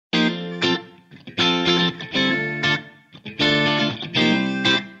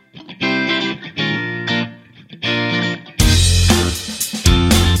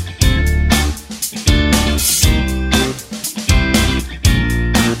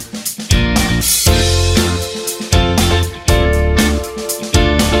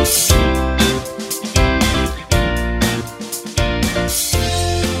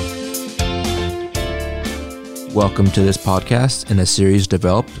Welcome to this podcast in a series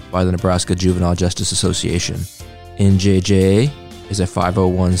developed by the Nebraska Juvenile Justice Association. NJJA is a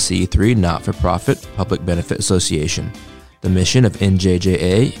 501c3 not-for-profit public benefit association. The mission of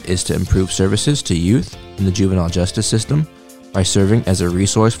NJJA is to improve services to youth in the juvenile justice system by serving as a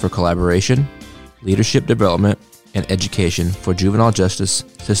resource for collaboration, leadership development, and education for juvenile justice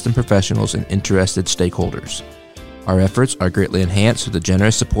system professionals and interested stakeholders. Our efforts are greatly enhanced with the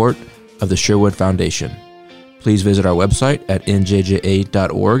generous support of the Sherwood Foundation. Please visit our website at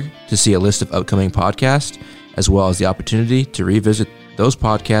njja.org to see a list of upcoming podcasts, as well as the opportunity to revisit those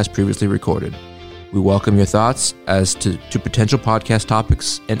podcasts previously recorded. We welcome your thoughts as to potential podcast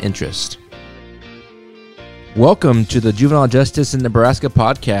topics and interest. Welcome to the Juvenile Justice in Nebraska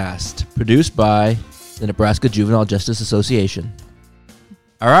podcast, produced by the Nebraska Juvenile Justice Association.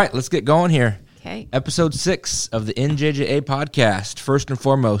 All right, let's get going here. Okay. Episode 6 of the NJJA podcast. First and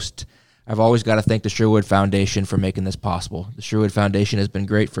foremost, I've always got to thank the Sherwood Foundation for making this possible. The Sherwood Foundation has been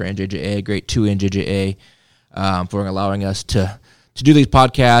great for NJJA, great to NJJA, for allowing us to do these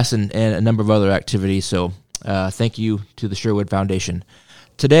podcasts and a number of other activities. So thank you to the Sherwood Foundation.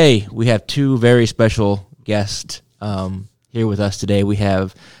 Today, we have two very special guests here with us today. We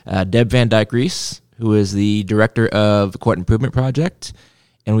have Deb Van Dyke Reese, who is the director of the Court Improvement Project,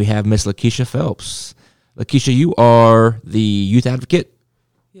 and we have Miss Lakeisha Phelps. Lakeisha, you are the youth advocate?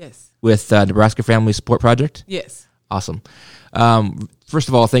 Yes. With Nebraska Family Support Project? Yes. Awesome. First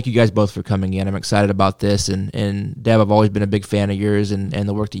of all, thank you guys both for coming in. I'm excited about this. And Deb, I've always been a big fan of yours and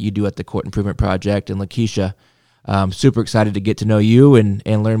the work that you do at the Court Improvement Project. And Lakeisha, I'm super excited to get to know you and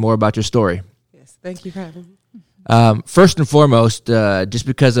learn more about your story. Yes. Thank you for having me. First and foremost, just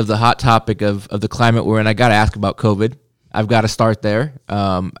because of the hot topic of the climate we're in, I got to ask about COVID. I've got to start there.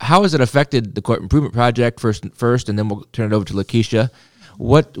 How has it affected the Court Improvement Project first, and then we'll turn it over to Lakeisha.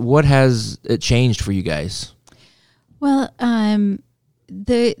 What has it changed for you guys? Well,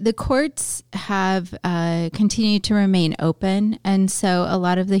 the courts have continued to remain open, and so a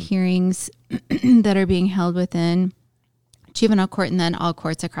lot of the hearings that are being held within juvenile court and then all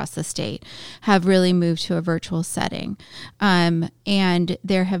courts across the state have really moved to a virtual setting. And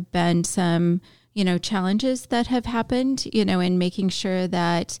there have been some challenges that have happened, in making sure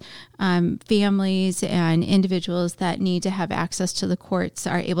that families and individuals that need to have access to the courts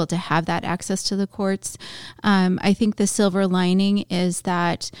are able to have that access to the courts. I think the silver lining is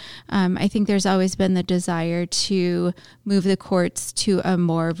that I think there's always been the desire to move the courts to a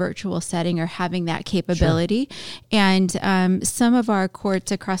more virtual setting or having that capability. Sure. And some of our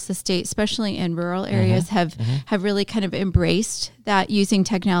courts across the state, especially in rural areas, have really kind of embraced that using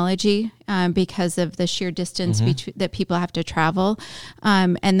technology because of the sheer distance that people have to travel.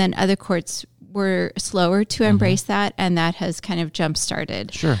 And then other courts were slower to embrace that, and that has kind of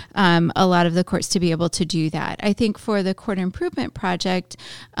jump-started a lot of the courts to be able to do that. I think for the Court Improvement Project,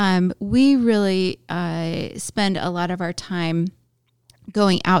 we really spend a lot of our time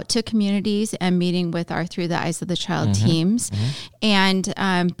going out to communities and meeting with our Through the Eyes of the Child teams. And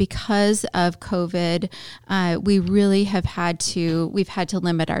because of COVID, we really we've had to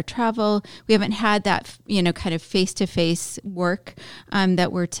limit our travel. We haven't had that, kind of face-to-face work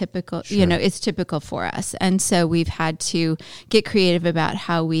that we're typical, it's typical for us. And so we've had to get creative about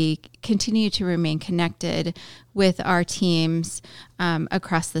how we continue to remain connected with our teams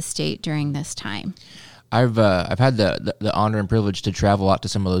across the state during this time. I've had the honor and privilege to travel out to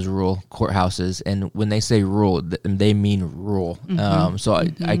some of those rural courthouses, and when they say rural, they mean rural. So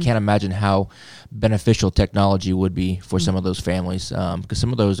I can't imagine how beneficial technology would be for some of those families, because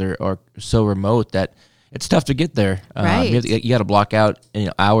some of those are so remote that it's tough to get there. Right. You got to block out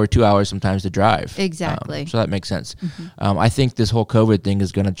an hour, 2 hours sometimes to drive. Exactly. So that makes sense. I think this whole COVID thing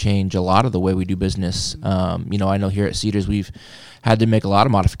is going to change a lot of the way we do business. I know here at Cedars we've had to make a lot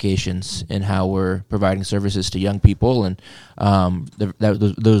of modifications in how we're providing services to young people, and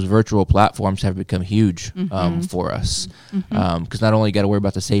those virtual platforms have become huge for us. Because not only you got to worry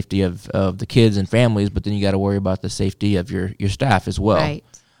about the safety of the kids and families, but then you got to worry about the safety of your staff as well.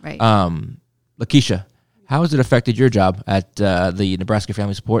 Right. Lakeisha, how has it affected your job at the Nebraska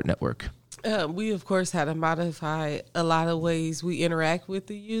Family Support Network? We, of course, had to modify a lot of ways we interact with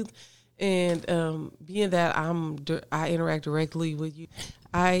the youth. And being that I interact directly with you,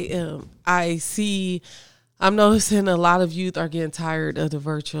 I'm noticing a lot of youth are getting tired of the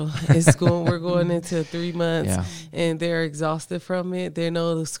virtual. We're going into 3 months, and they're exhausted from it. They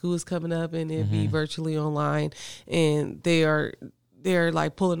know the school's coming up and it'll be virtually online, and they're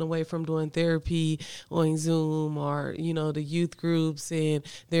like pulling away from doing therapy on Zoom or, the youth groups, and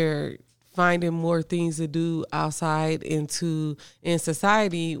they're finding more things to do outside in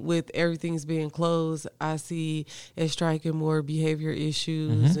society. With everything's being closed, I see it striking more behavior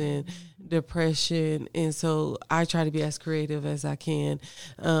issues and depression. And so I try to be as creative as I can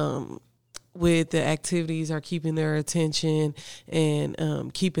with the activities, are keeping their attention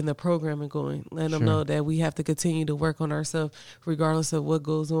and keeping the programming going. Let them know that we have to continue to work on ourselves regardless of what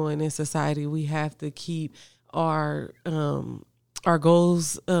goes on in society. We have to keep our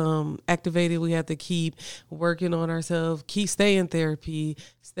goals activated. We have to keep working on ourselves, stay in therapy,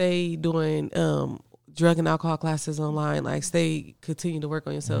 stay doing drug and alcohol classes online, continue to work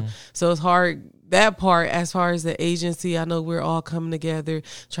on yourself. So it's hard, that part. As far as the agency, I know we're all coming together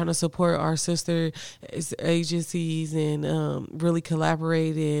trying to support our sister agencies and really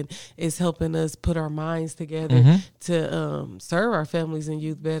collaborate, and it's helping us put our minds together to serve our families and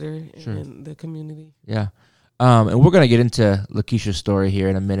youth better in the community. Yeah. And we're going to get into Lakeisha's story here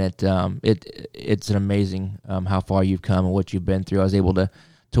in a minute. It's an amazing how far you've come and what you've been through. I was able to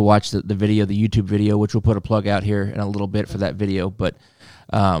watch the video, the YouTube video, which we'll put a plug out here in a little bit for that video. But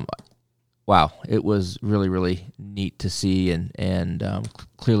wow, it was really, really neat to see and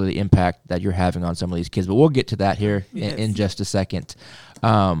clearly the impact that you're having on some of these kids. But we'll get to that here in just a second.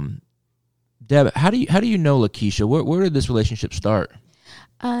 Deb, how do you know Lakeisha? Where did this relationship start?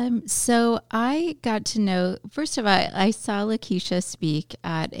 So I got to know, first of all, I saw Lakeisha speak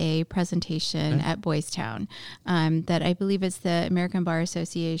at a presentation at Boys Town that I believe is the American Bar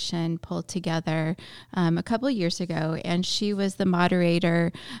Association pulled together a couple of years ago. And she was the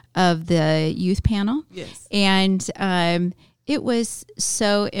moderator of the youth panel. Yes. And it was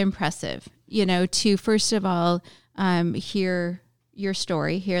so impressive, to first of all hear your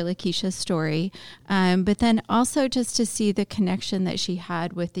story, hear Lakeisha's story, but then also just to see the connection that she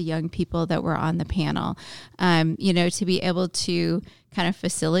had with the young people that were on the panel, to be able to kind of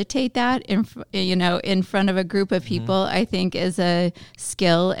facilitate that in front of a group of people, I think is a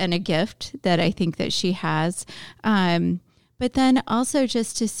skill and a gift that I think that she has. But then also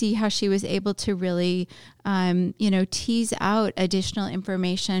just to see how she was able to really, tease out additional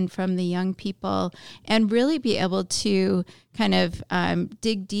information from the young people and really be able to kind of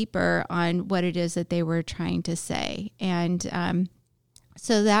dig deeper on what it is that they were trying to say. And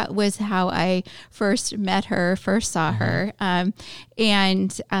so that was how I first saw her.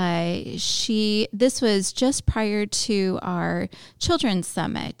 This was just prior to our Children's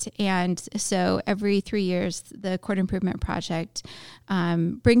Summit. And so every 3 years, the Court Improvement Project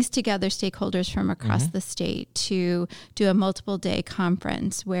brings together stakeholders from across the state to do a multiple day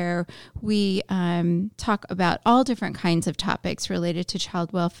conference where we talk about all different kinds of topics related to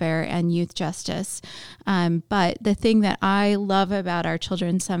child welfare and youth justice. But the thing that I love about our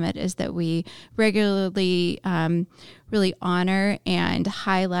Children's Summit is that we regularly really honor and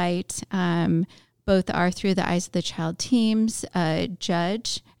highlight both our Through the Eyes of the Child teams, a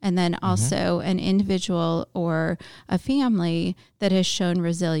judge, and then also an individual or a family that has shown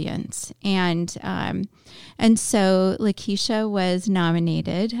resilience. And so Lakeisha was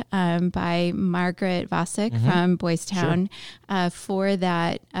nominated by Margaret Vosick from Boys Town for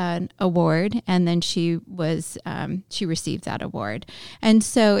that award, and then she received that award. And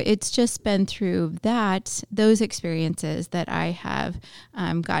so it's just been through those experiences that I have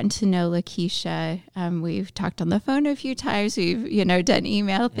gotten to know Lakeisha. We've talked on the phone a few times. We've done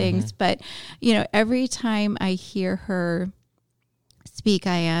email things, but every time I hear her speak,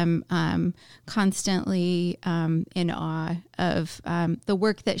 I am constantly in awe of the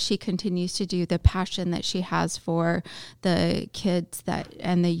work that she continues to do, the passion that she has for the kids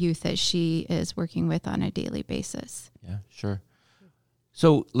and the youth that she is working with on a daily basis. Yeah, sure.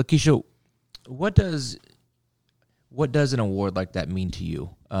 So, Lakeisha, what does an award like that mean to you?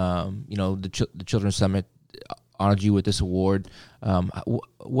 The Children's Summit honored you with this award.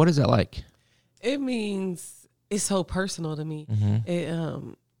 What is that like? It means it's so personal to me.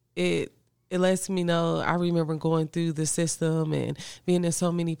 It lets me know. I remember going through the system and being in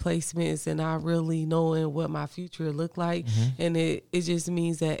so many placements and not really knowing what my future looked like. And it just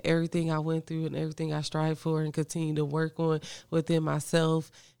means that everything I went through and everything I strive for and continue to work on within myself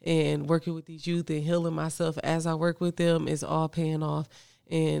and working with these youth and healing myself as I work with them is all paying off.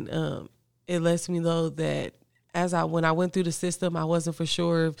 And it lets me know that when I went through the system, I wasn't for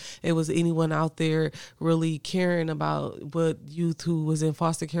sure if it was anyone out there really caring about what youth who was in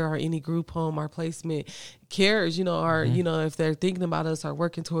foster care or any group home or placement cares, or, if they're thinking about us or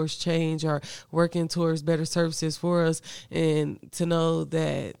working towards change or working towards better services for us, and to know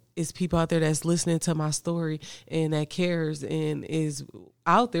that it's people out there that's listening to my story and that cares and is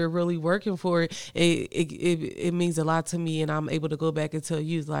out there really working for it, it means a lot to me. And I'm able to go back and tell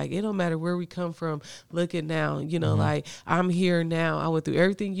you, like, it don't matter where we come from. Look at now, you know, like, I'm here now. I went through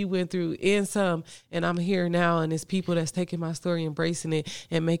everything you went through and some, and I'm here now. And it's people that's taking my story, embracing it,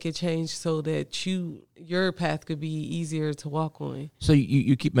 and make it change so that your path could be easier to walk on. So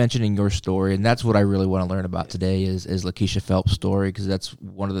you keep mentioning your story, and that's what I really want to learn about today is Lakeisha Phelps' story, because that's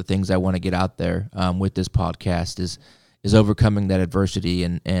one of the things I want to get out there with this podcast is overcoming that adversity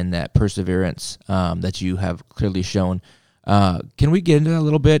and that perseverance that you have clearly shown. Can we get into that a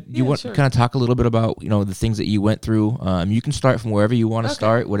little bit? You want to kind of talk a little bit about, you know, the things that you went through? You can start from wherever you want to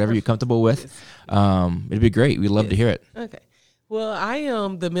start, whatever you're comfortable with. It'd be great. We'd love to hear it. Okay. Well, I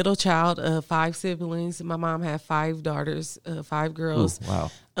am the middle child of 5 siblings. My mom had 5 daughters, 5 girls. Ooh,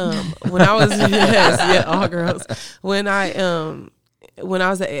 wow. When I was all girls. When I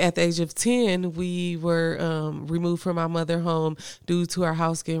was at the age of 10, we were removed from my mother home due to our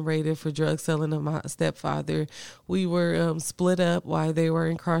house getting raided for drug selling of my stepfather. We were split up while they were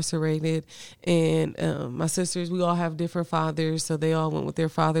incarcerated. And my sisters, we all have different fathers, so they all went with their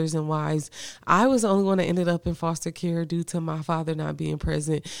fathers and wives. I was the only one that ended up in foster care due to my father not being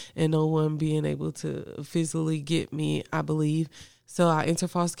present and no one being able to physically get me, I believe. So I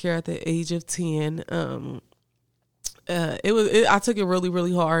entered foster care at the age of 10. I took it really,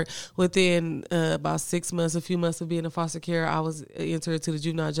 really hard. Within about 6 months, a few months of being in foster care, I was entered to the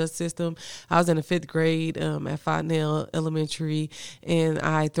juvenile justice system. I was in the 5th grade at Fontenelle Elementary, and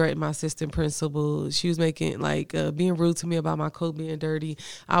I threatened my assistant principal. She was making being rude to me about my coat being dirty.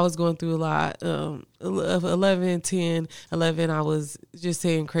 I was going through a lot. 11, I was just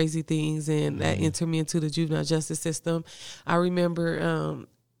saying crazy things, and that entered me into the juvenile justice system. I remember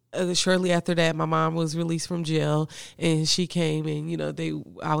shortly after that, my mom was released from jail, and she came, and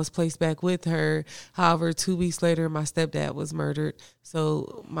I was placed back with her. However, 2 weeks later, my stepdad was murdered.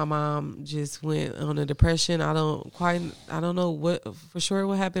 So my mom just went on a depression. I don't know what for sure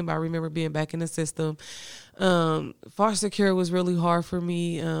what happened, but I remember being back in the system. Foster care was really hard for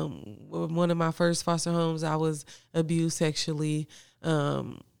me. One of my first foster homes, I was abused sexually.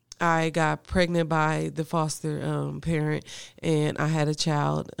 I got pregnant by the foster parent, and I had a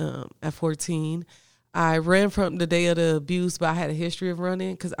child at 14. I ran from the day of the abuse, but I had a history of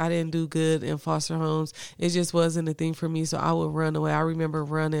running because I didn't do good in foster homes. It just wasn't a thing for me, so I would run away. I remember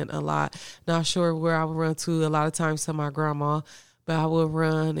running a lot, not sure where I would run to, a lot of times to my grandma, but I would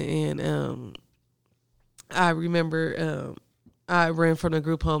run, and I remember I ran from the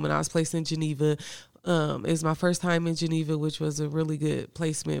group home, and I was placed in Geneva. It was my first time in Geneva, which was a really good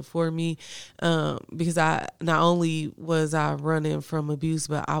placement for me because I not only was I running from abuse,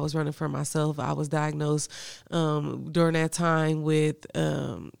 but I was running from myself. I was diagnosed during that time with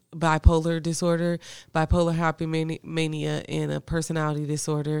bipolar disorder, bipolar hypomania, and a personality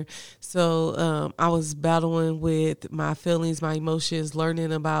disorder. So I was battling with my feelings, my emotions,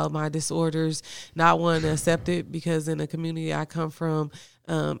 learning about my disorders, not wanting to accept it because in the community I come from,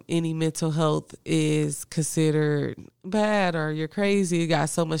 any mental health is considered bad or you're crazy. It got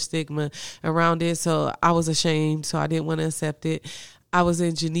so much stigma around it. So I was ashamed. So I didn't want to accept it. I was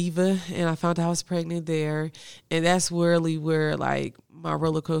in Geneva, and I found out I was pregnant there. And that's really where my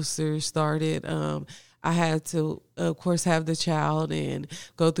roller coaster started. I had to, of course, have the child and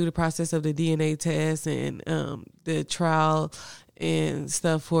go through the process of the DNA test and the trial and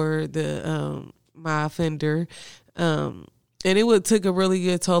stuff for the my offender. And it took a really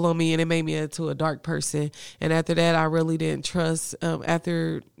good toll on me, and it made me into a dark person. And after that, I really didn't trust.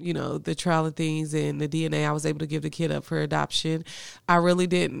 After, the trial and things and the DNA, I was able to give the kid up for adoption. I really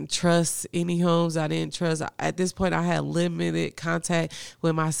didn't trust any homes. I didn't trust. At this point, I had limited contact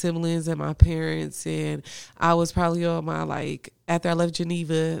with my siblings and my parents. And I was probably on my, after I left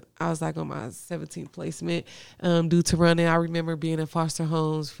Geneva, I was on my 17th placement due to running. I remember being in foster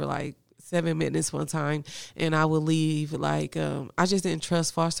homes for 7 minutes one time, and I would leave. I just didn't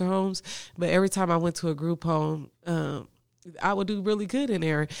trust foster homes, but every time I went to a group home, I would do really good in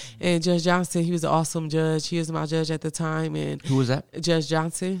there. And Judge Johnson, he was an awesome judge. He was my judge at the time. And who was that? Judge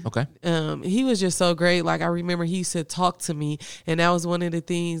Johnson. Okay. He was just so great. I remember he used to talk to me, and that was one of the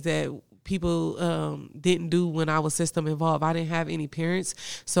things that people didn't do when I was system involved. I didn't have any parents,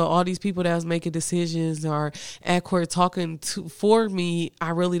 so all these people that was making decisions or at court talking for me,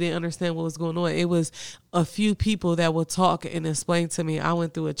 I really didn't understand what was going on. It was a few people that would talk and explain to me. I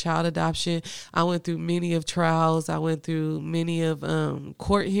went through a child adoption. I went through many of trials. I went through many of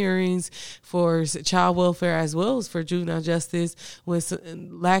court hearings for child welfare as well as for juvenile justice with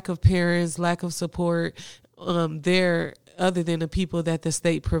lack of parents, lack of support there. other than the people that the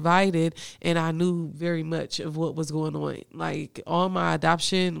state provided. And I knew very much of what was going on. Like on my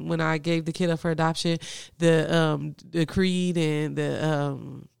adoption, when I gave the kid up for adoption, the creed and the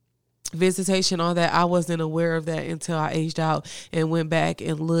visitation, all that, I wasn't aware of that until I aged out and went back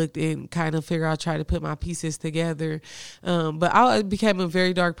and looked and kind of figured out, try to put my pieces together. But I became a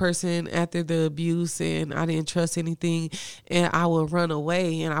very dark person after the abuse, and I didn't trust anything, and I would run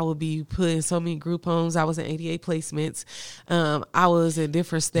away, and I would be put in so many group homes. I was in 88 placements. I was in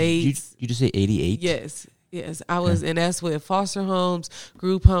different states. You just say 88? Yes, I was, and that's with foster homes,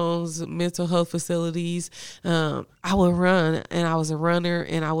 group homes, mental health facilities. I would run, and I was a runner,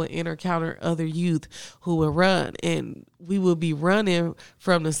 and I would encounter other youth who would run, and we would be running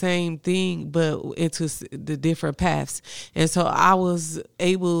from the same thing, but into the different paths. And so I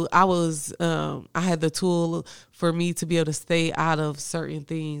had the tool for me to be able to stay out of certain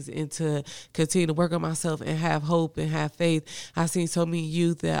things and to continue to work on myself and have hope and have faith. I've seen so many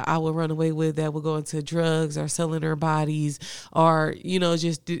youth that I would run away with that would go into drugs or selling their bodies or,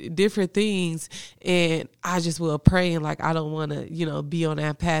 just different things. And I just will pray and I don't want to, be on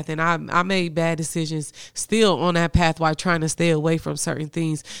that path. And I made bad decisions still on that path while trying to stay away from certain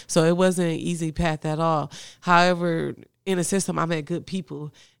things. So it wasn't an easy path at all. However, in the system, I met good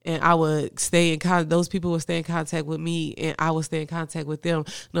people, and I would stay in contact. Those people would stay in contact with me, and I would stay in contact with them.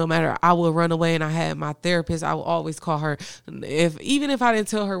 No matter, I would run away, and I had my therapist. I would always call her. Even if I didn't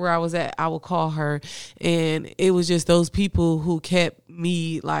tell her where I was at, I would call her. And it was just those people who kept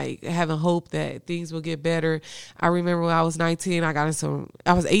me having hope that things would get better. I remember when I was 19, I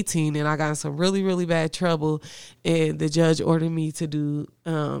was 18, and I got in some really, really bad trouble, and the judge ordered me to do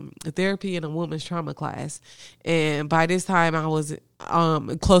therapy in a women's trauma class. And by this time, I was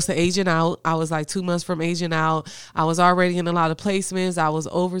close to aging out. I was 2 months from aging out. I was already in a lot of placements. I was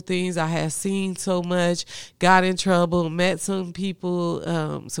over things. I had seen so much, got in trouble, met some people,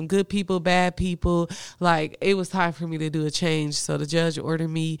 some good people, bad people. It was time for me to do a change. So the judge ordered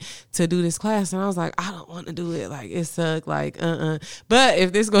me to do this class, and I was like, I don't want to do it. It sucked. But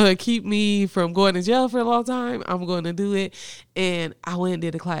if this is going to keep me from going to jail for a long time, I'm going to do it. And I went and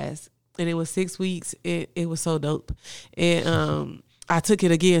did a class, and it was 6 weeks. It was so dope. And I took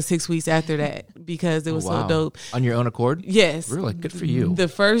it again 6 weeks after that because it was so dope. On your own accord? Yes. Really? Good for you. The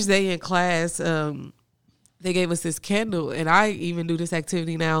first day in class, they gave us this candle, and I even do this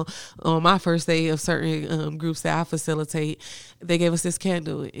activity now on my first day of certain groups that I facilitate. They gave us this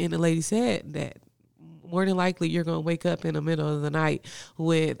candle, and the lady said that more than likely you're going to wake up in the middle of the night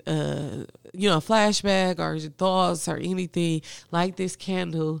with a flashback or thoughts or anything like this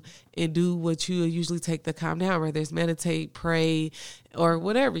candle, and do what you usually take to calm down, whether it's meditate, pray, or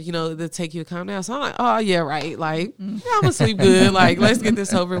whatever, to take you to calm down. So I'm like, oh, yeah, right. I'm going to sleep good. Let's get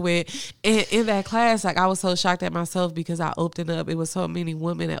this over with. And in that class, I was so shocked at myself because I opened up. It was so many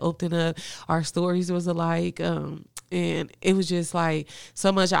women that opened up. Our stories was alike. And it was just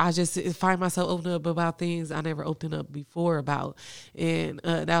so much. I just find myself opening up about things I never opened up before about. And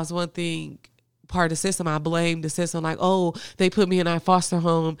that was one thing, part of the system. I blamed the system, they put me in a foster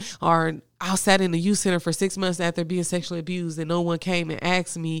home, or I sat in the youth center for 6 months after being sexually abused, and no one came and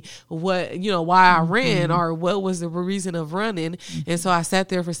asked me why I ran or what was the reason of running. And so I sat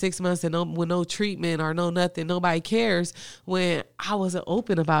there for 6 months and with no treatment or no nothing. Nobody cares when I wasn't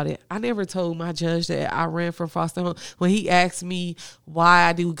open about it. I never told my judge that I ran from foster home. When he asked me why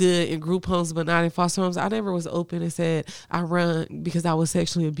I do good in group homes but not in foster homes, I never was open and said I run because I was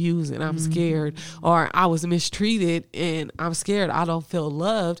sexually abused and I'm scared, or I was mistreated and I'm scared. I don't feel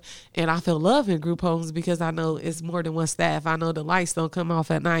loved, and I feel love in group homes because I know it's more than one staff. I know the lights don't come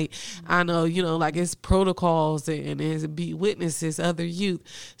off at night. I know, it's protocols and it's be witnesses, other youth.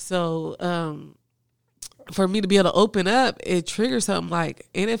 So, for me to be able to open up, it triggers something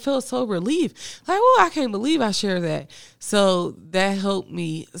and it feels so relief. I can't believe I shared that. So that helped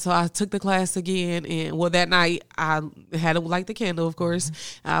me. So I took the class again, and that night I had to light the candle, of course.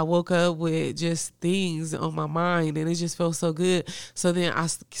 I woke up with just things on my mind, and it just felt so good. So then I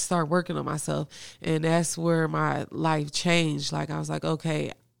started working on myself, and that's where my life changed. I was like,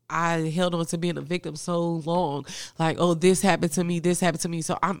 okay, I held on to being a victim so long. This happened to me.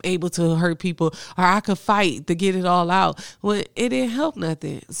 So I'm able to hurt people, or I could fight to get it all out. Well, it didn't help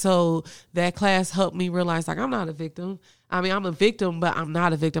nothing. So that class helped me realize I'm not a victim. I'm a victim, but I'm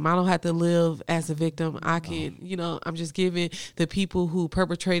not a victim. I don't have to live as a victim. I can, I'm just giving the people who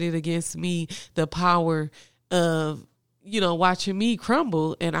perpetrated against me the power of watching me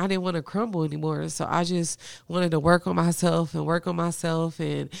crumble, and I didn't want to crumble anymore. So I just wanted to work on myself.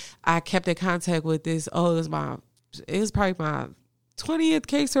 And I kept in contact with this. It was probably my 20th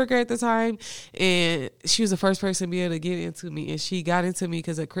caseworker at the time, and she was the first person to be able to get into me. And she got into me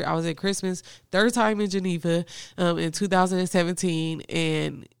because I was at Christmas, third time in Geneva in 2017,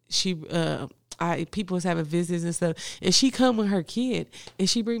 and she people was having visits and stuff, and she come with her kid, and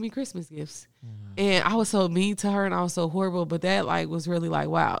she bring me Christmas gifts. And I was so mean to her, and I was so horrible, but that like was really like,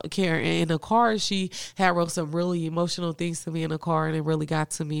 wow, Karen. And in the car, she had wrote some really emotional things to me in the car, and it really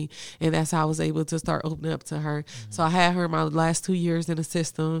got to me. And that's how I was able to start opening up to her. So I had her my last 2 years in the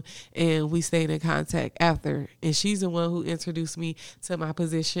system, and we stayed in contact after. And she's the one who introduced me to my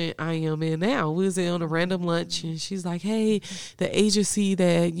position I am in now. We was on a random lunch, and she's like, hey, the agency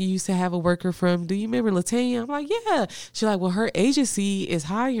that you used to have a worker from, do you remember Latanya? I'm like, yeah. She's like, well, her agency is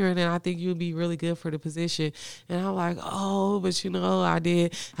hiring, and I think you'd be really good for the position. And I'm like, oh, but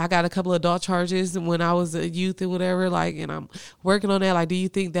I got a couple of adult charges when I was a youth or whatever, like, and I'm working on that. Like, do you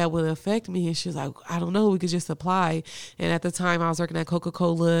think that would affect me? And she's like, I don't know, we could just apply. And at the time I was working at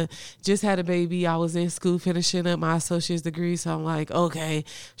Coca-Cola, just had a baby. I was in school finishing up my associate's degree. So I'm like, okay,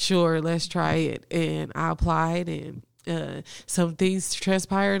 sure, let's try it. And I applied, and some things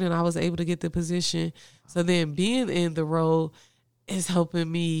transpired, and I was able to get the position. So then being in the role is helping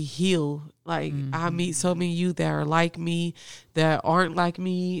me heal. Like, I meet so many youth that are like me, that aren't like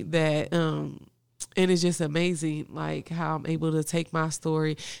me, that and it's just amazing, like, how I'm able to take my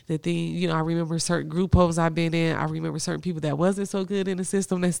story, the thing, I remember certain group homes I've been in. I remember certain people that wasn't so good in the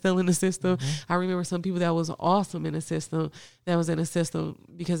system that's still in the system. I remember some people that was awesome in the system, that was in the system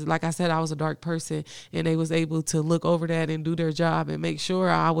because, like I said, I was a dark person, and they was able to look over that and do their job and make sure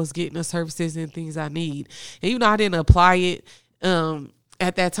I was getting the services and things I need. And even though I didn't apply it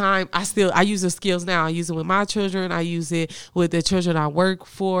at that time, I use the skills now. I use it with my children. I use it with the children I work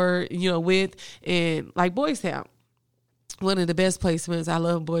for, with, and like Boys Town. One of the best placements. I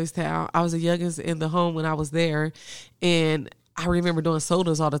love Boys Town. I was the youngest in the home when I was there, and I remember doing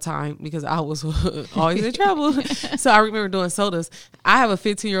sodas all the time because I was always in trouble. So I remember doing sodas. I have a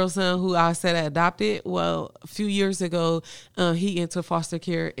 15-year-old son who I said I adopted. Well, a few years ago, he entered foster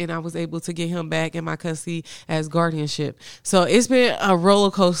care, and I was able to get him back in my custody as guardianship. So it's been a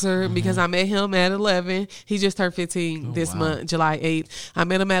roller coaster because I met him at 11. He just turned 15 this month, July 8th. I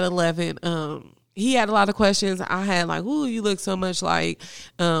met him at 11. He had a lot of questions. I had like, ooh, you look so much like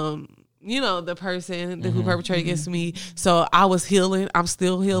the person who perpetrated against me. So I was healing. I'm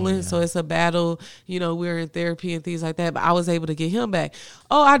still healing. So it's a battle. We're in therapy and things like that. But I was able to get him back.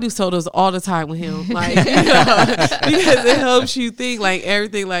 Oh, I do sodas all the time with him. Like, because it helps you think like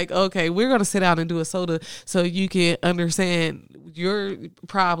everything like, okay, we're going to sit down and do a soda so you can understand your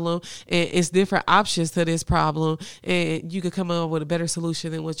problem, and it's different options to this problem, and you could come up with a better solution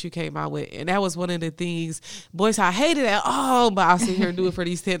than what you came out with. And that was one of the things, boys, I hated that. Oh, but I'll sit here and do it for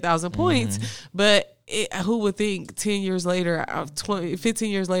these 10,000 points. But who would think 10 years later, 15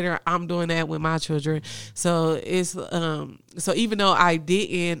 years later, I'm doing that with my children. So it's, so even though I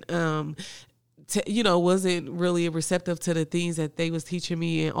didn't, wasn't really receptive to the things that they was teaching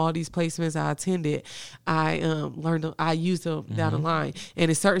me in all these placements I attended, I learned them, I used them down the line.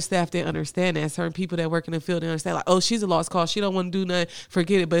 And it's certain staff didn't understand that. Certain people that work in the field didn't understand, like, oh, she's a lost cause, she don't want to do nothing,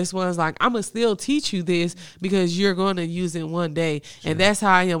 forget it. But it's one's like, I'm going to still teach you this because you're going to use it one day. Sure. And that's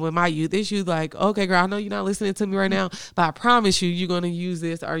how I am with my youth. It's you like, okay, girl, I know you're not listening to me right now, but I promise you're going to use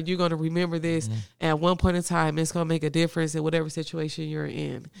this, or you're going to remember this at one point in time. It's going to make a difference in whatever situation you're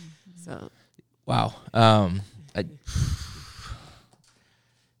in. So wow. I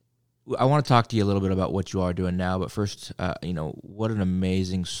want to talk to you a little bit about what you are doing now, but first, what an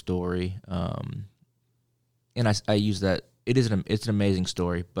amazing story. And I use that. It's an amazing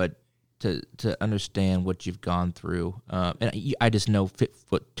story, but to understand what you've gone through, and I just know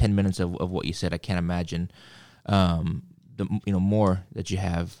 10 minutes of what you said, I can't imagine more that you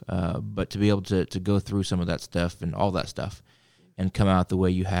have, but to be able to go through some of that stuff and all that stuff and come out the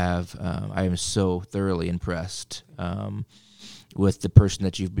way you have, I am so thoroughly impressed with the person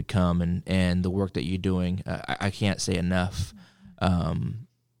that you've become and the work that you're doing. I can't say enough.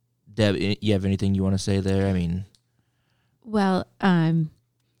 Deb, you have anything you want to say there? I mean, well, I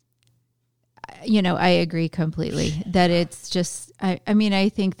agree completely that it's just,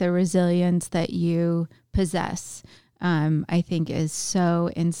 I think the resilience that you possess, I think is so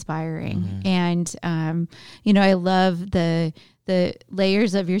inspiring. And, I love the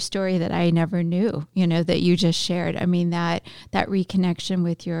layers of your story that I never knew, that you just shared. I mean, that reconnection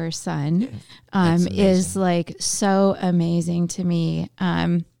with your son, is like so amazing to me.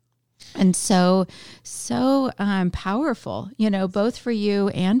 And so powerful, both for you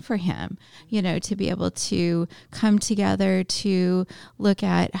and for him, to be able to come together to look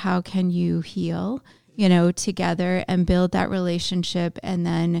at how can you heal together and build that relationship and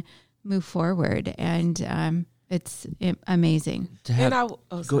then move forward. And it's amazing. To have,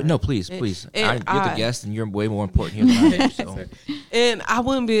 no, please. You're the guest, and you're way more important here than I am. So. And I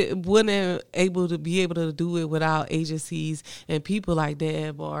wouldn't able to do it without agencies and people like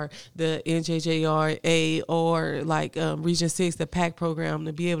Deb or the NJJRA or like Region 6, the PAC program,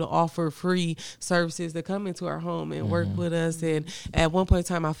 to be able to offer free services to come into our home and work with us. And at one point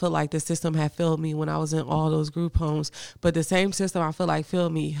in time, I felt like the system had failed me when I was in all those group homes. But the same system I feel like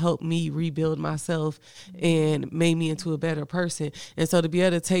failed me helped me rebuild myself and made me into a better person. And so to be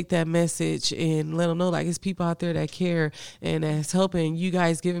able to take that message and let them know, like, it's people out there that care and that's helping, you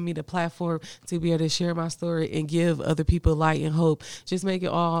guys giving me the platform to be able to share my story and give other people light and hope, just make it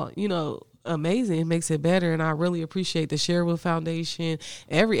all, amazing. It makes it better. And I really appreciate the Sherwood Foundation,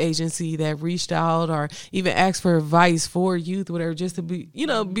 every agency that reached out or even asked for advice for youth, whatever, just to be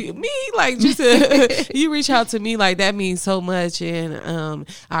me, like, just to, you reach out to me, like, that means so much. And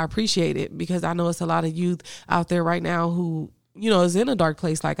I appreciate it, because I know it's a lot of youth out there right now who is in a dark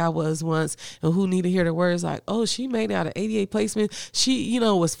place like I was once, and who need to hear the words like, oh, she made it out of 88 placements. She,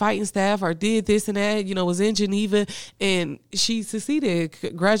 was fighting staff or did this and that, was in Geneva and she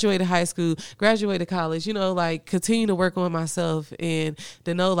succeeded, graduated high school, graduated college, like, continue to work on myself, and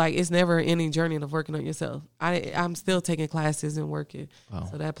to know, like, it's never an ending journey of working on yourself. I'm still taking classes and working. Wow.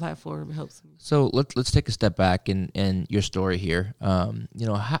 So that platform helps me. So let's take a step back and your story here.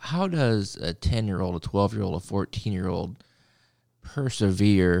 How does a 10-year-old, a 12-year-old, a 14-year-old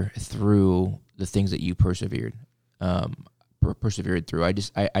persevere through the things that you persevered through? I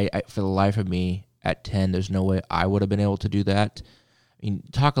for the life of me, at 10, there's no way I would have been able to do that. I mean,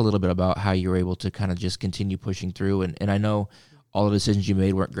 talk a little bit about how you were able to kind of just continue pushing through. And I know all the decisions you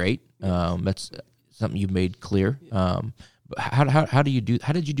made weren't great. That's something you've made clear. But how did you do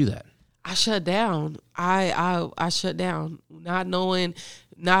that? I shut down. I shut down, not knowing,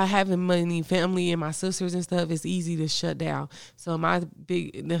 not having many family and my sisters and stuff. It's easy to shut down. So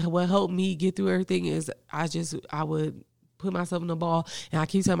what helped me get through everything is I would put myself in the ball, and I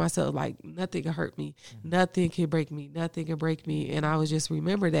keep telling myself, like, nothing can hurt me, nothing can break me, nothing can break me. And I would just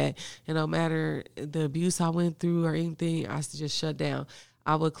remember that, and no matter the abuse I went through or anything, I just shut down.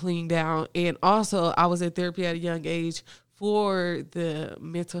 I would clean down. And also I was in therapy at a young age for the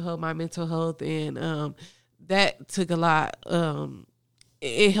my mental health, and that took a lot.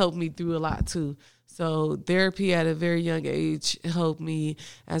 It helped me through a lot too. So therapy at a very young age helped me,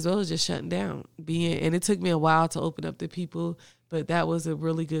 as well as just shutting down, and it took me a while to open up to people, but that was a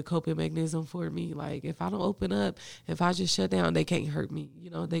really good coping mechanism for me. Like, if I don't open up, if I just shut down, they can't hurt me.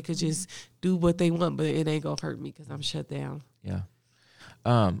 They could just do what they want, but it ain't gonna hurt me because I'm shut down. Yeah.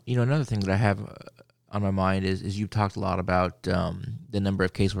 Another thing that I have on my mind is you've talked a lot about the number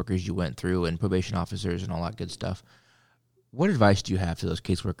of caseworkers you went through and probation officers and all that good stuff. What advice do you have to those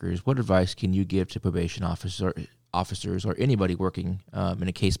caseworkers? What advice can you give to probation officers or anybody working in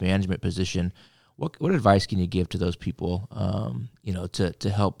a case management position? What advice can you give to those people, to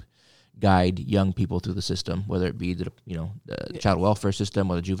help guide young people through the system, whether it be the child welfare system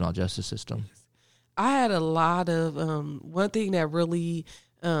or the juvenile justice system? I had a lot of one thing that really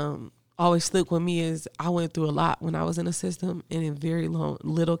always stuck with me is I went through a lot when I was in the system, and in very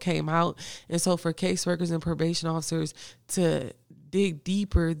little came out. And so for caseworkers and probation officers to dig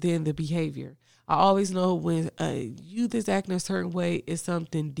deeper than the behavior. I always know when a youth is acting a certain way, it's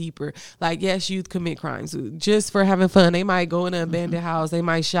something deeper. Like, yes, youth commit crimes just for having fun. They might go in an abandoned house. They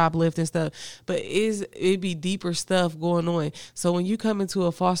might shoplift and stuff. But it'd be deeper stuff going on. So when you come into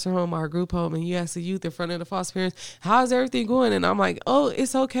a foster home or a group home and you ask the youth in front of the foster parents, how's everything going? And I'm like, oh,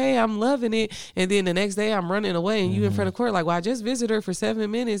 it's okay. I'm loving it. And then the next day I'm running away, and you in front of court like, well, I just visited her for 7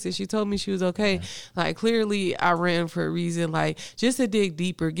 minutes and she told me she was okay. Like, clearly I ran for a reason. Like, just to dig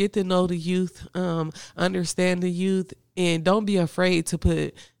deeper, get to know the youth, understand the youth, and don't be afraid to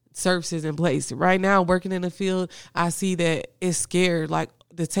put services in place. Right now, working in the field, I see that it's scared, like,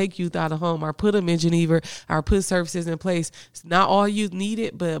 to take youth out of home or put them in Geneva or put services in place. Not all youth need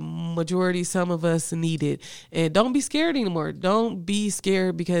it, but majority, some of us need it. And don't be scared anymore. Don't be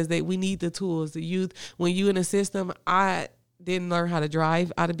scared, because we need the tools. The youth, when you in a system, I didn't learn how to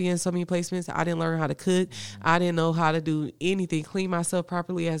drive out of being in so many placements. I didn't learn how to cook. I didn't know how to do anything, clean myself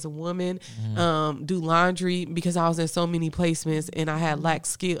properly as a woman, do laundry, because I was in so many placements and I had lacked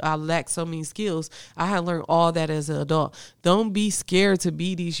so many skills. I had learned all that as an adult. Don't be scared to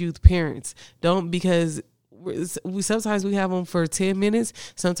be these youth parents. Because sometimes we have them for 10 minutes.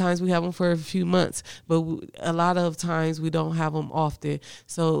 Sometimes we have them for a few months, but a lot of times we don't have them often.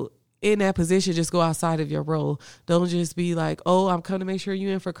 So in that position, just go outside of your role. Don't just be like, oh, I'm coming to make sure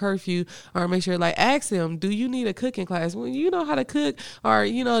you're in for curfew, or make sure, like, ask them, do you need a cooking class? Well, you know how to cook, or,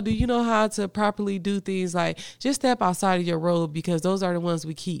 you know, do you know how to properly do things? Like, just step outside of your role, because those are the ones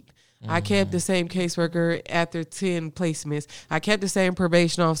we keep. I kept the same caseworker after 10 placements. I kept the same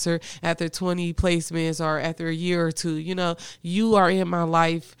probation officer after 20 placements or after a year or two. You know, you are in my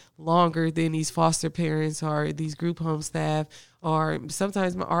life longer than these foster parents or these group home staff or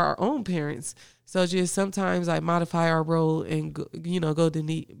sometimes our own parents. So just sometimes I modify our role and, go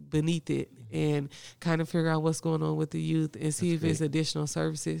beneath it and kind of figure out what's going on with the youth and see if there's additional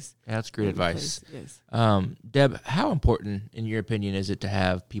services. Yeah, that's great advice. Yes. Deb, how important, in your opinion, is it to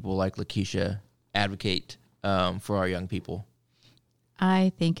have people like Lakeisha advocate for our young people?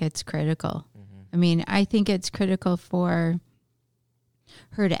 I think it's critical. I mean, I think it's critical for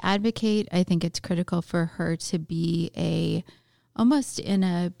her to advocate. I think it's critical for her to be almost in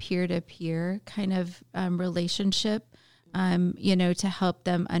a peer-to-peer kind of relationship, to help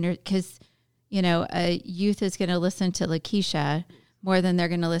them because, a youth is going to listen to Lakeisha more than they're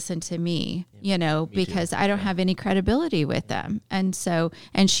going to listen to me, because I don't have any credibility with them. And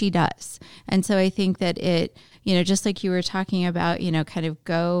she does. And so I think that it, just like you were talking about, kind of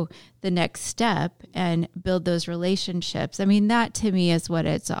go the next step and build those relationships. I mean, that to me is what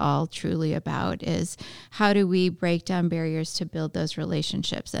it's all truly about, is how do we break down barriers to build those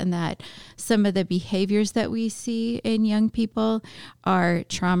relationships? And that some of the behaviors that we see in young people are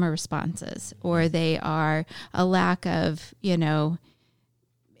trauma responses, or they are a lack of,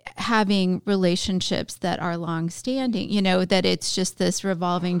 having relationships that are long-standing, that it's just this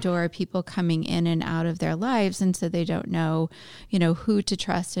revolving door of people coming in and out of their lives. And so they don't know, who to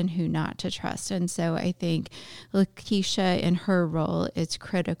trust and who not to trust. And so I think Lakeisha in her role is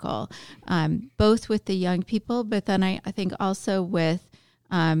critical, both with the young people, but then I think also with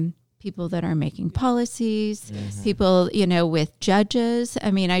people that are making policies, people, with judges.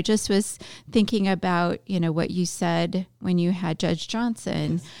 I mean, I just was thinking about, what you said when you had Judge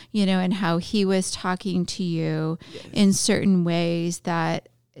Johnson, and how he was talking to you in certain ways that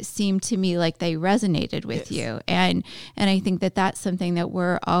seemed to me like they resonated with you. And I think that that's something that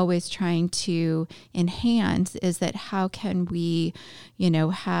we're always trying to enhance, is that how can we,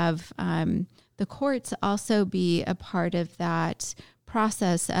 have the courts also be a part of that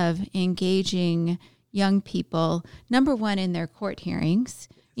process of engaging young people, number one, in their court hearings,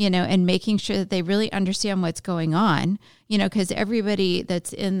 and making sure that they really understand what's going on, because everybody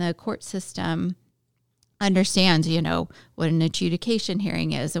that's in the court system understands, what an adjudication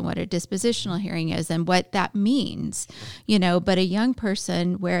hearing is and what a dispositional hearing is and what that means, but a young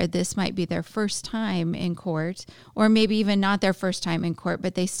person where this might be their first time in court, or maybe even not their first time in court,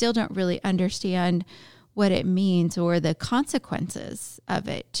 but they still don't really understand what it means or the consequences of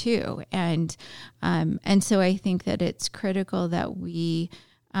it too. And so I think that it's critical that we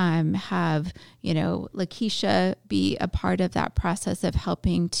have, Lakeisha be a part of that process of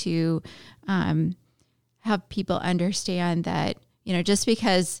helping to have people understand that, just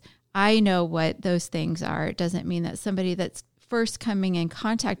because I know what those things are, doesn't mean that somebody that's first coming in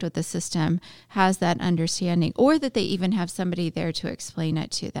contact with the system has that understanding, or that they even have somebody there to explain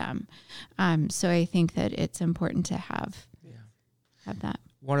it to them. So I think that it's important to have that.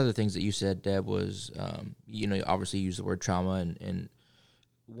 One of the things that you said, Deb, was, obviously you use the word trauma, and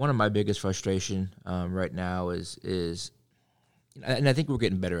one of my biggest frustration right now is, and I think we're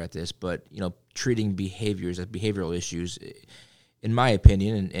getting better at this, but, treating behaviors as behavioral issues, in my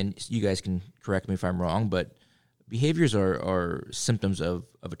opinion, and you guys can correct me if I'm wrong, but behaviors are symptoms of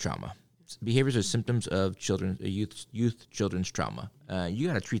a trauma. Behaviors are symptoms of children's trauma. You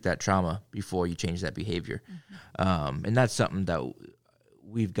got to treat that trauma before you change that behavior. And that's something that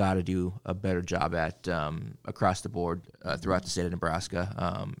we've got to do a better job at across the board throughout the state of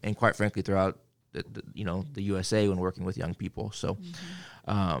Nebraska, and quite frankly throughout the USA when working with young people. So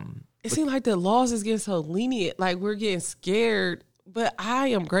it seems like the laws is getting so lenient, like we're getting scared. But I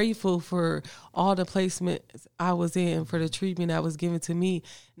am grateful for all the placements I was in, for the treatment that was given to me.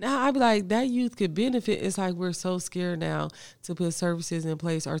 Now I be like, that youth could benefit. It's like we're so scared now to put services in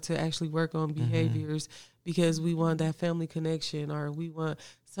place or to actually work on behaviors because we want that family connection, or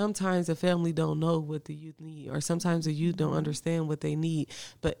sometimes the family don't know what the youth need, or sometimes the youth don't understand what they need,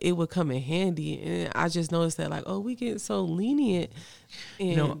 but it would come in handy. And I just noticed that, like, we get so lenient.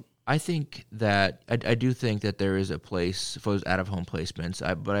 And I think that I do think that there is a place for those out-of-home placements,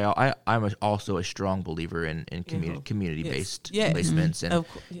 but I'm also a strong believer in community-based placements and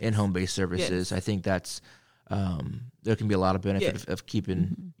in home-based services. Yes. I think that's there can be a lot of benefit of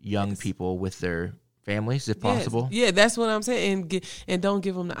keeping young people with their families if possible. Yeah, that's what I'm saying. And don't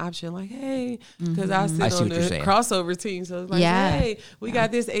give them the option like, hey, because I sit on the crossover team. So it's like, hey, we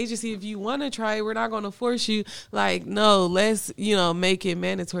got this agency. If you want to try it, we're not going to force you. Like, no, let's, make it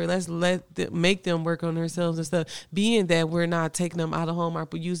mandatory. Let's make them work on themselves and stuff. Being that we're not taking them out of home or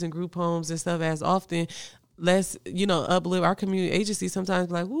using group homes and stuff as often, let's, uplift our community agency. Sometimes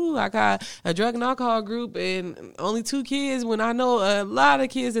like, ooh, I got a drug and alcohol group and only 2 kids when I know a lot of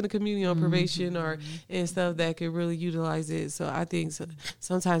kids in the community on probation and stuff that could really utilize it. So I think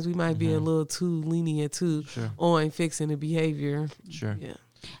sometimes we might be a little too lenient too on fixing the behavior. Sure. Yeah.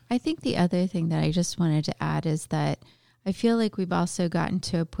 I think the other thing that I just wanted to add is that I feel like we've also gotten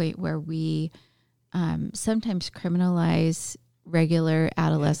to a point where we sometimes criminalize regular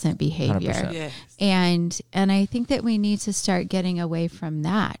adolescent behavior. Yes. And I think that we need to start getting away from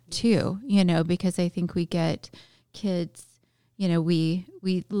that too, because I think we get kids, we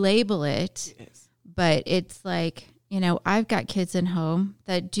label it, but it's like, I've got kids at home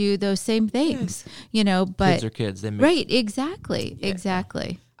that do those same things, but kids are kids. Right. Exactly. Yeah.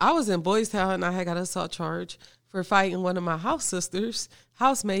 Exactly. I was in Boys Town and I had got an assault charge for fighting one of my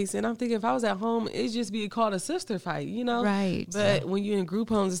housemates, and I'm thinking if I was at home, it'd just be called a sister fight, Right. But when you're in group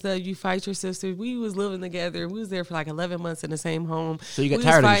homes and stuff, you fight your sisters. We was living together. We was there for like 11 months in the same home. So you got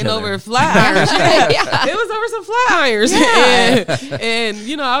tired of each other. Over flat irons. It was over some flat irons. Yeah.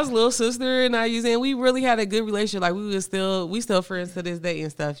 And I was a little sister, and we really had a good relationship. Like we still friends to this day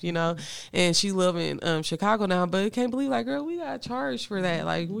and stuff, And she live in Chicago now, but I can't believe, like, girl, we got charged for that.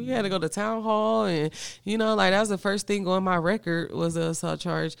 Like we had to go to town hall, and like that was the first thing on my record was a assault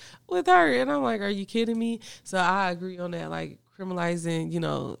charge with her. And I'm like, are you kidding me? So I agree on that, like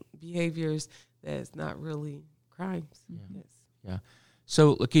criminalizing, behaviors that's not really crimes. Yeah. Yes. Yeah.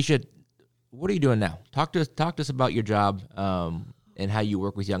 So Lakeisha, what are you doing now? Talk to us about your job and how you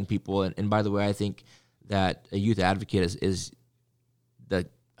work with young people. And by the way, I think that a youth advocate is the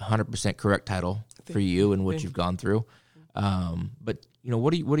 100% correct title for you and what you've gone through. But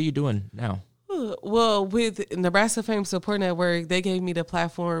what are you doing now? Well, with Nebraska Fame Support Network, they gave me the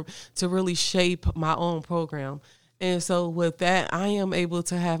platform to really shape my own program. And so with that, I am able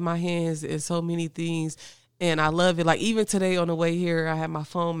to have my hands in so many things. And I love it. Like even today on the way here, I had my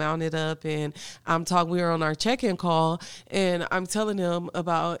phone mounted up and we were on our check-in call and I'm telling them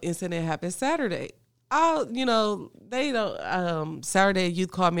about an incident that happened Saturday. They don't, Saturday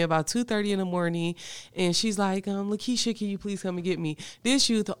youth called me about 2:30 in the morning and she's like, Lakeisha, can you please come and get me? This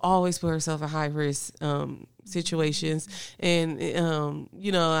youth always put herself in high risk, situations. And,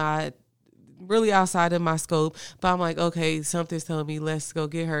 I really outside of my scope, but I'm like, okay, something's telling me let's go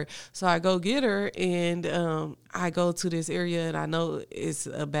get her. So I go get her and, I go to this area and I know it's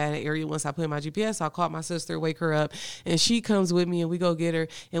a bad area. Once I put in my GPS, I'll call my sister, wake her up, and she comes with me and we go get her.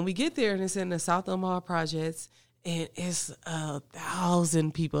 And we get there and it's in the South Omaha Projects. And it's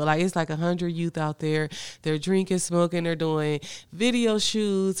 1,000 people. Like it's like 100 youth out there. They're drinking, smoking, they're doing video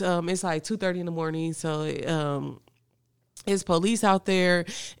shoots. It's like 2:30 in the morning. So it's police out there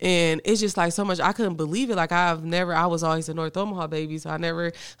and it's just like so much. I couldn't believe it. Like I was always a North Omaha baby. So I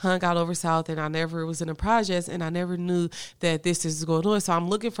never hung out over South and I never was in the projects and I never knew that this is going on. So I'm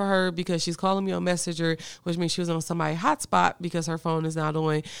looking for her because she's calling me on Messenger, which means she was on somebody's hotspot because her phone is not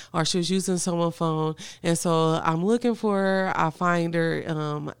on or she was using someone's phone. And so I'm looking for her. I find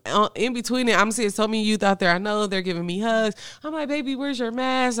her, in between it, I'm seeing so many youth out there. I know they're giving me hugs. I'm like, baby, where's your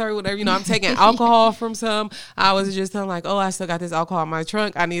mask or whatever? I'm taking alcohol from some. I was just telling like, oh, I still got this alcohol in my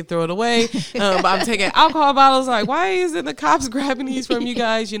trunk. I need to throw it away. But I'm taking alcohol bottles. Like, why isn't the cops grabbing these from you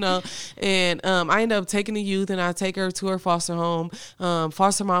guys? And I end up taking the youth and I take her to her foster home.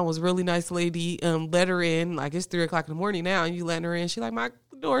 Foster mom was a really nice lady. Let her in. Like it's 3:00 in the morning now, and you letting her in. She's like, my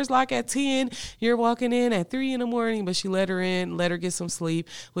door's locked at 10. You're walking in at 3 in the morning. But she let her in, let her get some sleep,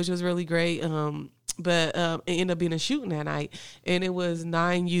 which was really great. But it ended up being a shooting that night, and it was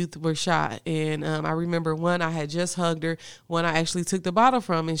 9 youth were shot. And I remember one, I had just hugged her. One I actually took the bottle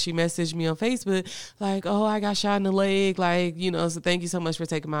from, and she messaged me on Facebook like, oh, I got shot in the leg. Like, so thank you so much for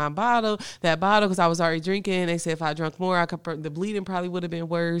taking my bottle, because I was already drinking. They said if I drank more, the bleeding probably would have been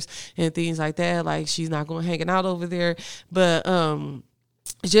worse and things like that. Like she's not going hanging out over there. But,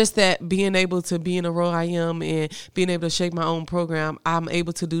 just that being able to be in a role I am and being able to shape my own program, I'm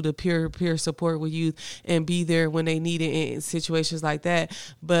able to do the peer support with youth and be there when they need it in situations like that.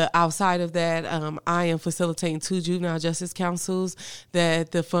 But outside of that, I am facilitating 2 juvenile justice councils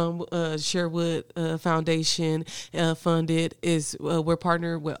that the Sherwood Foundation funded. We're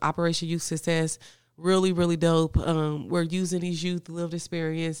partnered with Operation Youth Success, really, really dope. We're using these youth lived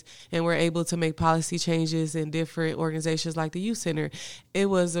experience, and we're able to make policy changes in different organizations like the Youth Center. It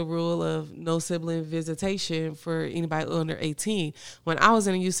was a rule of no sibling visitation for anybody under 18. When I was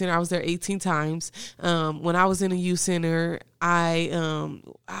in a Youth Center, I was there 18 times. When I was in a Youth Center, I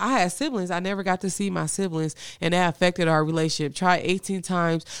had siblings. I never got to see my siblings, and that affected our relationship. Tried 18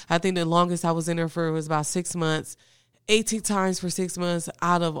 times. I think the longest I was in there for was about 6 months. 18 times for 6 months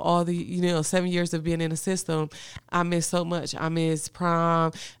out of all the, 7 years of being in the system. I missed so much. I missed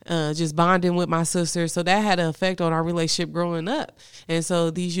prom, just bonding with my sister. So that had an effect on our relationship growing up. And so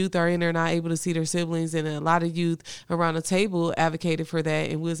these youth are in there not able to see their siblings, and a lot of youth around the table advocated for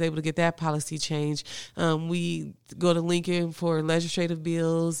that, and we was able to get that policy change. We go to Lincoln for legislative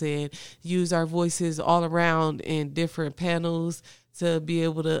bills and use our voices all around in different panels to be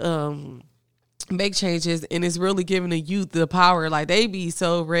able to make changes, and it's really giving the youth the power. Like, they be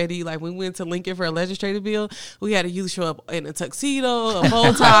so ready. Like, we went to Lincoln for a legislative bill, we had a youth show up in a tuxedo, a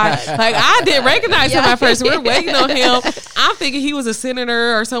bow tie. Like, I didn't recognize him at first. We're waiting on him. I'm thinking he was a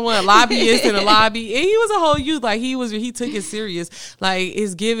senator or someone, a lobbyist in a lobby, and he was a whole youth. Like, he took it serious. Like,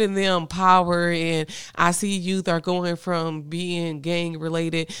 it's giving them power, and I see youth are going from being gang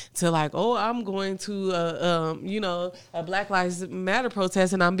related to like, oh, I'm going to a Black Lives Matter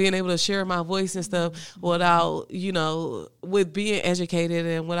protest, and I'm being able to share my voice and stuff without, with being educated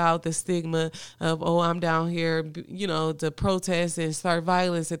and without the stigma of, oh, I'm down here, to protest and start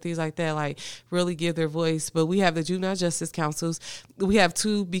violence and things like that. Like, really give their voice. But we have the juvenile justice councils. We have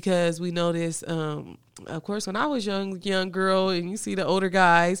two because we notice, of course, when I was young girl, and you see the older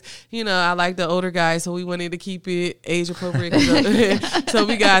guys, I like the older guys, so we wanted to keep it age appropriate. So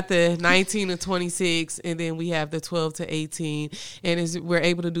we got the 19 to 26, and then we have the 12 to 18, and we're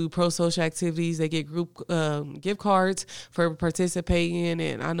able to do pro-social activities. They get group gift cards for participating,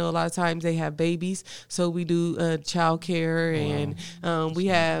 and I know a lot of times they have babies, so we do child care, and we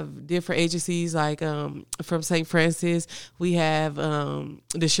have different agencies like from St. Francis. We have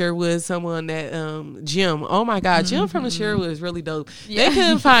the Sherwood, someone that Jim. Oh my God, Jim from the Sherwood is really dope. Yeah. They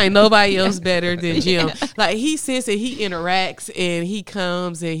couldn't find nobody else better than Jim. Yeah. Like, he sits and he interacts, and he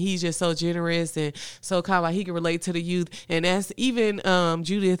comes, and he's just so generous and so kind of like he can relate to the youth. And that's even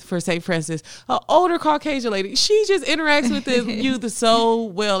Judith for St. Francis, an older Caucasian lady. She just interacts with the youth so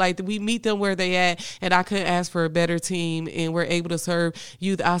well. Like, we meet them where they at, and I couldn't ask for a better team. And we're able to serve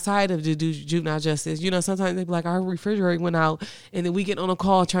youth outside of the juvenile justice. Sometimes they be like, our refrigerator went out, and then we get on a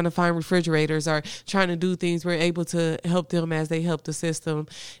call trying to find refrigerators or trying to do things. We're able to help them as they help the system.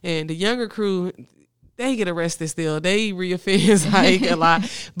 And the younger crew, they get arrested still. They reoffend like a lot.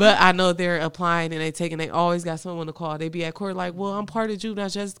 But I know they're applying, and they always got someone to call. They be at court like, well, I'm part of Juvenile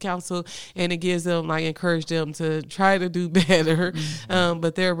Justice Council, and it gives them, like, encourage them to try to do better.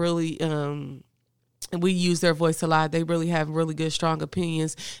 But they're really we use their voice a lot. They really have really good, strong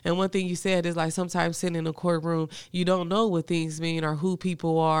opinions. And one thing you said is, like, sometimes sitting in a courtroom, you don't know what things mean or who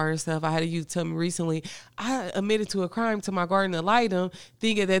people are and stuff. I had a youth tell me recently, I admitted to a crime to my guardian ad litem,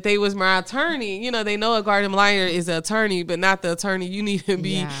 thinking that they was my attorney. They know a guardian ad litem is an attorney, but not the attorney. You need to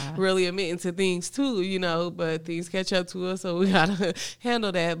be really admitting to things too, but things catch up to us, so we got to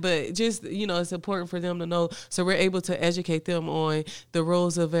handle that. But just, it's important for them to know, so we're able to educate them on the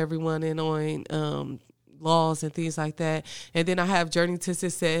roles of everyone and on laws and things like that. And then I have Journey to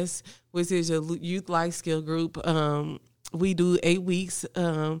Success, which is a youth life skill group. We do 8 weeks. It's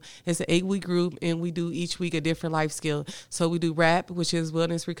an 8-week group, and we do each week a different life skill. So we do RAP, which is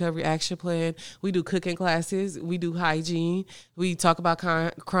Wellness Recovery Action Plan. We do cooking classes. We do hygiene. We talk about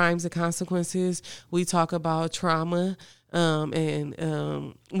crimes and consequences. We talk about trauma.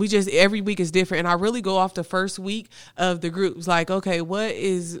 We just, every week is different. And I really go off the first week of the groups. Like, okay, what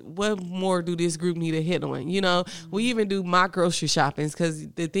more do this group need to hit on? We even do mock grocery shoppings, because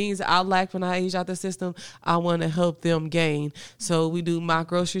the things I lacked when I aged out the system, I want to help them gain. So we do mock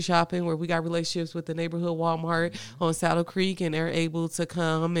grocery shopping, where we got relationships with the neighborhood Walmart on Saddle Creek, and they're able to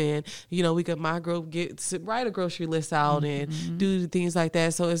come and, we could write a grocery list out and do things like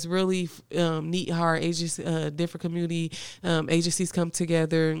that. So it's really neat how our different community agencies come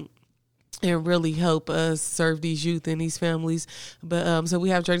together and really help us serve these youth and these families. But so we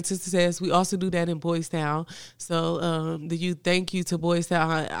have Journey to Success. We also do that in Boys Town. So the youth, thank you to Boys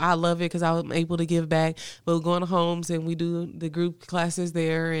Town. I love it because I'm able to give back. But we're going to homes, and we do the group classes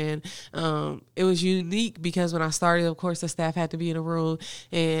there. And it was unique because when I started, of course, the staff had to be in a room.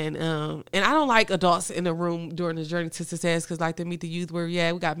 And I don't like adults in the room during the Journey to Success, because I like to meet the youth where,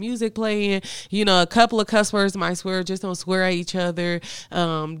 we got music playing, a couple of cuss words might swear, just don't swear at each other.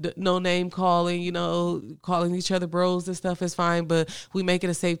 No name name calling, calling each other bros and stuff is fine, but we make it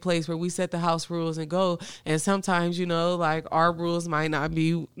a safe place where we set the house rules and go. And sometimes, like our rules might not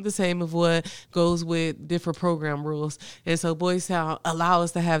be the same of what goes with different program rules. And so Boys Town allow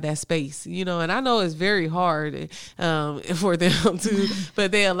us to have that space, and I know it's very hard for them to,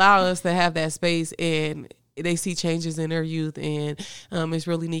 but they allow us to have that space, and they see changes in their youth, and it's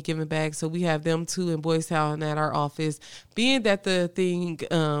really neat giving back. So we have them too in Boys Town at our office. Being that the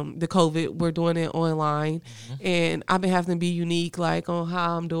COVID, we're doing it online, and I've been having to be unique, like on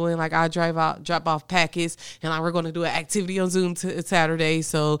how I'm doing. Like I drop off packets, and we're going to do an activity on Zoom Saturday.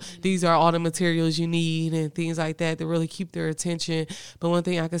 So these are all the materials you need and things like that to really keep their attention. But one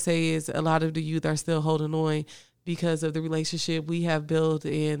thing I can say is a lot of the youth are still holding on, because of the relationship we have built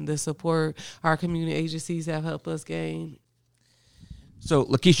and the support our community agencies have helped us gain. So,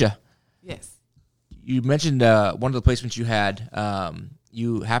 Lakeisha. Yes. You mentioned one of the placements you had.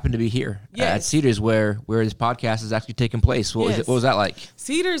 You happened to be here at Cedars, where this podcast is actually taking place. What was that like?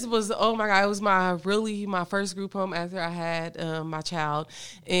 Cedars was, oh my God, it was my first group home after I had my child,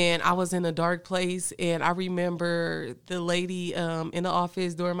 and I was in a dark place. And I remember the lady in the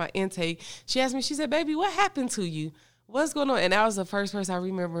office during my intake. She asked me, she said, "Baby, what happened to you? What's going on?" And that was the first person I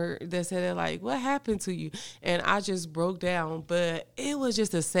remember that said it, like, "What happened to you?" And I just broke down. But it was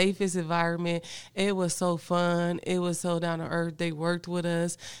just the safest environment. It was so fun. It was so down to earth. They worked with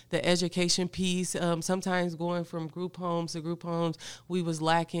us. The education piece, sometimes going from group homes to group homes, we was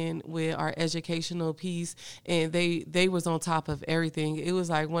lacking with our educational piece. And they was on top of everything. It was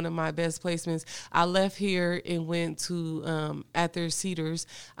like one of my best placements. I left here and went to, after Cedars,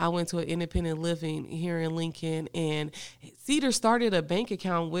 I went to an independent living here in Lincoln, and Cedar started a bank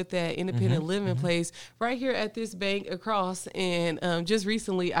account with that independent living place right here at this bank across. And just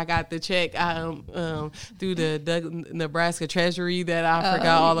recently I got the check through the Nebraska Treasury that I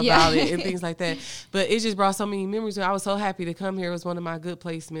forgot all about it and things like that. But it just brought so many memories. I was so happy to come here. It was one of my good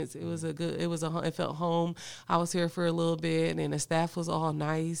placements. It felt home. I was here for a little bit, and the staff was all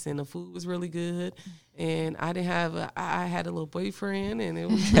nice, and the food was really good. And I had a little boyfriend, and it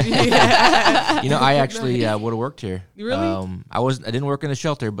was I actually would have worked here. Really? I didn't work in the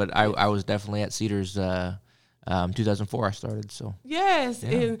shelter, but I was definitely at Cedars. 2004 I started. So yes,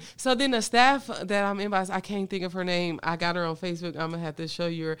 and so then the staff that I'm in by, I can't think of her name. I got her on Facebook. I'm gonna have to show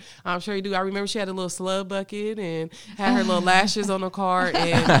you her. I'm sure you do. I remember she had a little slug bucket and had her little lashes on the car,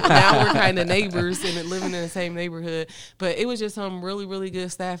 and now we're kind of neighbors and living in the same neighborhood. But it was just some really, really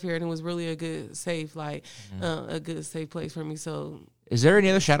good staff here, and it was really a good safe place for me. So. Is there any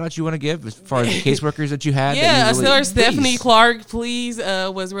other shout-outs you want to give as far as the caseworkers that you had? Yeah, Stephanie Clark, please,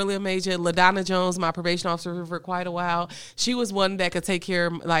 was really amazing. LaDonna Jones, my probation officer for quite a while. She was one that could take care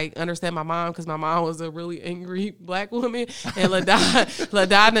of, understand my mom, because my mom was a really angry black woman. And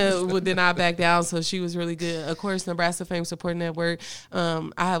LaDonna did not back down, so she was really good. Of course, Nebraska Fame Support Network.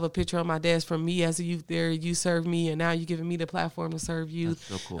 I have a picture on my desk from me as a youth there. You served me, and now you're giving me the platform to serve youth.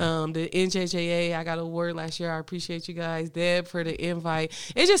 That's so cool. The NJJA, I got an award last year. I appreciate you guys. Deb for the invite.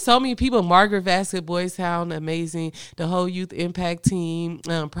 It's just so many people. Margaret Vasquez, Boys Town, amazing. The whole Youth Impact team,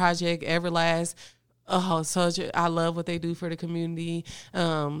 Project Everlast. Oh, I love what they do for the community.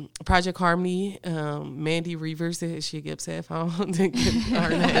 Project Harmony, Mandy Reavers, she gets upset if I don't get her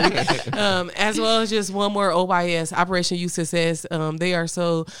name. As well as just one more, OYS, Operation Youth Success. They are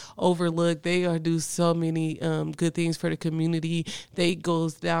so overlooked. They do so many good things for the community. They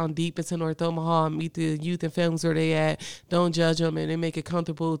goes down deep into North Omaha and meet the youth and families where they at. Don't judge them, and they make it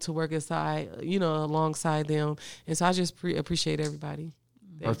comfortable to work alongside them. And so I just appreciate everybody.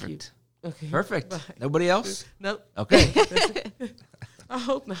 Thank you. Okay. Perfect. Bye. Nobody else? Nope. Okay. I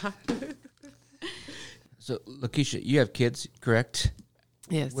hope not. So, Lakeisha, you have kids, correct?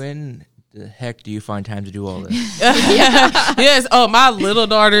 Yes. When the heck do you find time to do all this? Yes. Oh, my little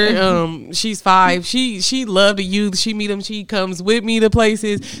daughter, she's 5. She loved the youth. She meet them. She comes with me to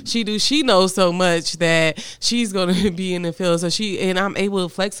places. She knows so much that she's going to be in the field. So and I'm able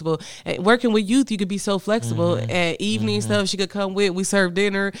to flexible. Working with youth, you could be so flexible. At evening stuff, she could come with. We serve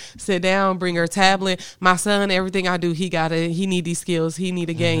dinner, sit down, bring her tablet. My son, everything I do, he need these skills. He need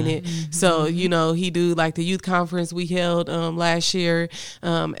to gain it. So, he do like the youth conference we held last year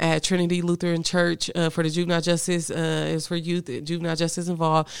at Trinity Lutheran Church for the juvenile justice. It's for youth, juvenile justice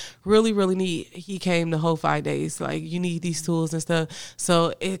involved. Really, really neat. He came the whole 5 days. Like, you need these tools and stuff.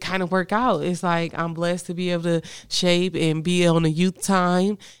 So it kind of worked out. It's like I'm blessed to be able to shape and be on the youth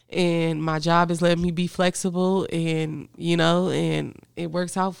time. And my job is letting me be flexible, and and it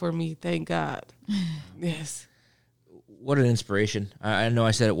works out for me. Thank God. Yes. What an inspiration. I know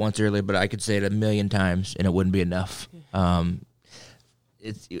I said it once earlier, but I could say it 1,000,000 times and it wouldn't be enough.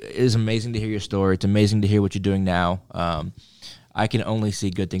 it is amazing to hear your story. It's amazing to hear what you're doing now. I can only see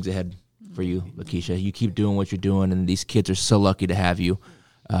good things ahead for you, Lakeisha. You keep doing what you're doing, and these kids are so lucky to have you.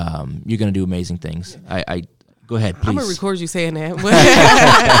 You're going to do amazing things. I go ahead, please. I'm going to record you saying that.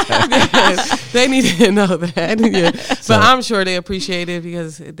 They need to know that. Yeah. But I'm sure they appreciate it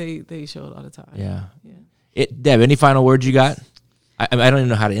because they show it all the time. Yeah. Deb, any final words you got? I don't even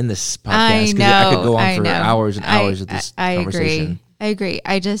know how to end this podcast. I could go on for hours and hours of this conversation. I agree.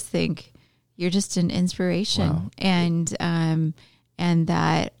 I just think you're just an inspiration. Wow. And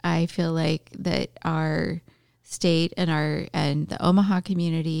that I feel like that our state and the Omaha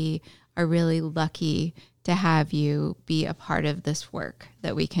community are really lucky to have you be a part of this work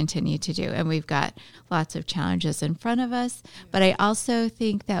that we continue to do. And we've got lots of challenges in front of us. But I also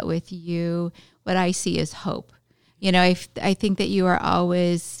think that with you, what I see is hope. You know, I think that you are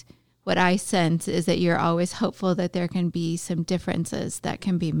always, what I sense is that you're always hopeful that there can be some differences that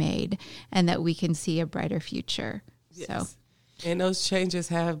can be made and that we can see a brighter future. Yes. So. And those changes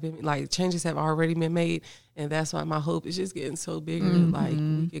have already been made. And that's why my hope is just getting so bigger. Like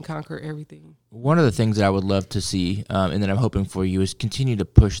we can conquer everything. One of the things that I would love to see, and that I'm hoping for you, is continue to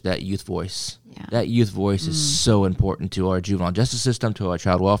push that youth voice. Yeah. That youth voice is so important to our juvenile justice system, to our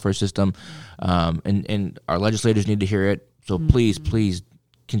child welfare system, and our legislators need to hear it. So please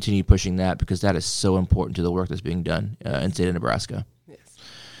continue pushing that, because that is so important to the work that's being done in the state of Nebraska.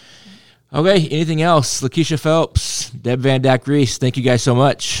 Okay, anything else? Lakeisha Phelps, Deb Van Dyke Reese, thank you guys so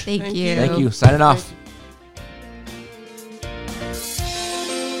much. Thank you. Thank you. Signing off.